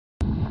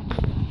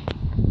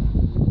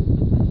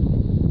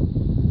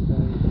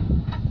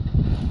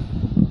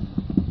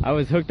I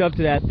was hooked up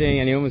to that thing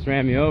and he almost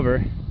ran me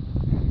over.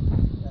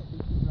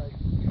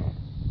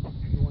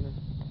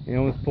 He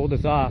almost pulled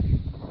us off.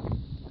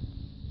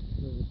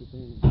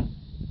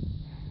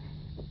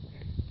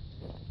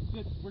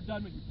 We're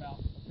done with you, pal.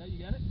 Okay, you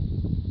get it?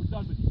 We're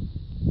done with you.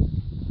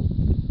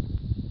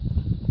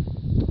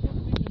 I can't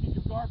believe you leave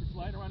your garbage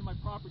lying around my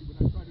property when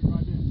I try to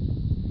drive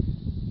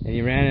in. And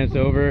he ran us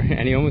over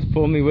and he almost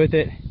pulled me with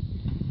it.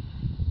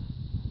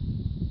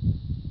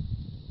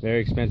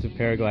 Very expensive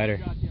paraglider.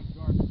 Goddamn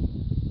garbage.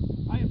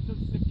 I am so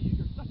sick of you.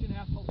 You're such an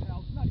asshole,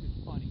 pal. It's not even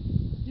funny.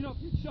 You know,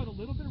 if you showed a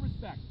little bit of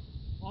respect,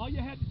 all you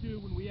had to do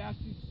when we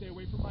asked you to stay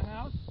away from my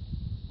house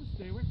was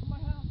stay away from my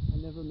house. I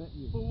never met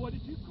you. But what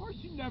did you? Of course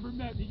you never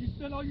met me. You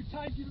spent all your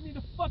time giving me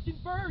the fucking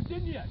bird,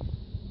 didn't you?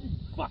 You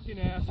fucking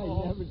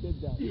asshole. I never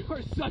did that. You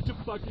are such a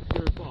fucking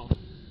dirtball.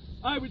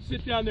 I would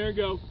sit down there and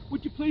go,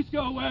 would you please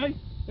go away?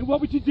 And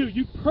what would you do?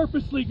 You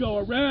purposely go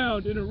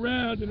around and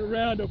around and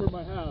around over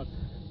my house.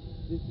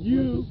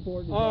 You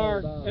are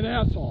an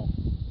asshole.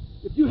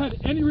 If you had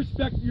any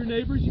respect for your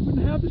neighbors, you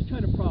wouldn't have this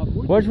kind of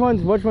problem. Which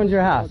one's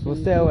your house?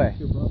 We'll stay away.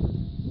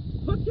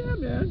 Fuck yeah,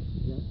 man.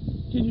 Yeah.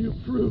 Can you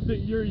prove that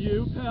you're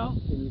you, pal?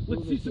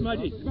 Let's see some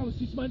ID. Come on, let's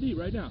see some ID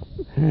right now.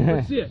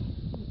 Let's see it.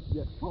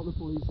 Yeah, call the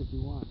police if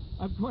you want.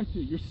 I'm going to.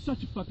 You're such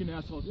a fucking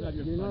asshole. It's not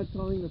your You're fault. not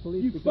calling the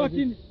police You because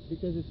fucking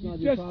it's not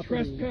you your just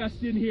property.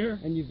 trespassed in here.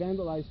 And you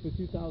vandalized for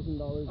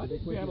 $2,000. I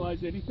didn't vandalize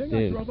anything.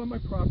 Dude. I drove on my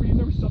property and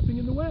there was something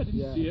in the way. I didn't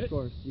Yeah, see it. of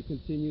course. You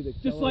continued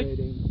Just like,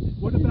 accelerating.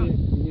 what about,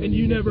 and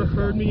you never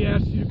heard me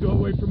ask you to go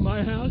away from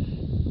my house?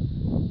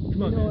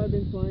 Come on, You know, man. I've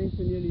been flying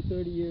for nearly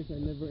 30 years. I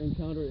never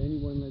encountered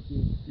anyone like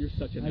you. You're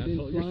such an I've been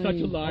asshole. You're such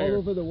a flying liar. all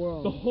over the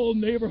world. The whole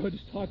neighborhood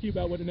is talking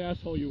about what an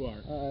asshole you are.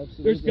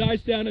 Absolutely. There's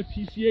guys down at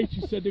PCH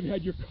who said they've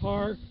had your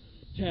car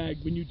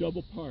tagged when you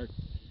double park.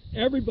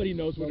 Everybody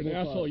knows what an Double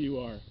asshole park. you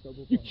are.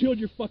 Double You park. killed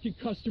your fucking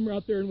customer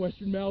out there in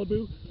Western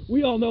Malibu.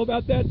 We all know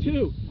about that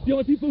too. The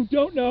only people who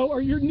don't know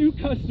are your new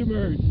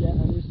customers. Yeah,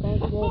 I'm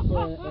responsible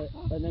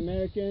for an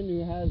American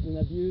who has an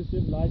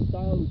abusive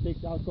lifestyle, who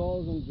takes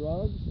alcohols and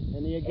drugs,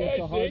 and he gets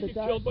a heart You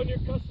attack. killed one of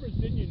your customers,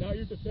 didn't you? Now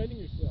you're defending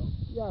yourself.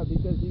 Yeah,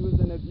 because he was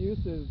an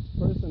abusive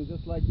person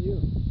just like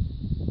you.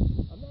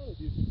 I'm not an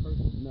abusive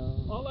person. No.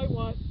 All I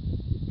want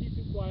is peace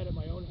and quiet at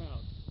my own house.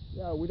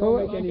 Yeah, we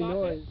don't But make any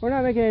noise. We're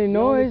not making any The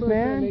only noise, person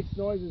that man. makes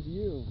noise is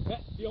you.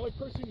 The only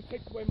person who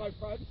takes away my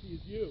privacy is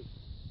you.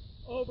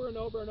 Over and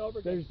over and over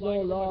again. There's no flying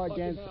over my law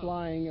fucking against house.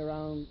 flying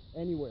around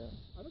anywhere.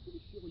 I don't give a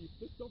shit where you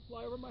just don't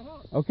fly over my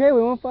house. Okay,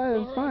 we won't fly.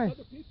 Don't That's harass fine.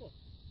 other people.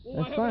 Well,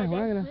 That's why fine, haven't I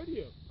we're gotten not rid of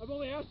you? I've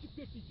only asked you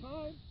 50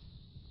 times.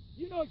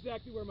 You know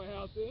exactly where my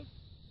house is.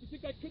 You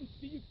think I couldn't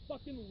see you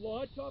fucking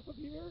launch off of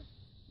here?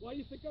 Why do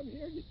you think I'm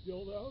here, you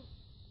dildo?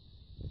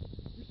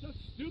 You're so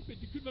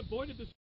stupid. You couldn't have avoided this.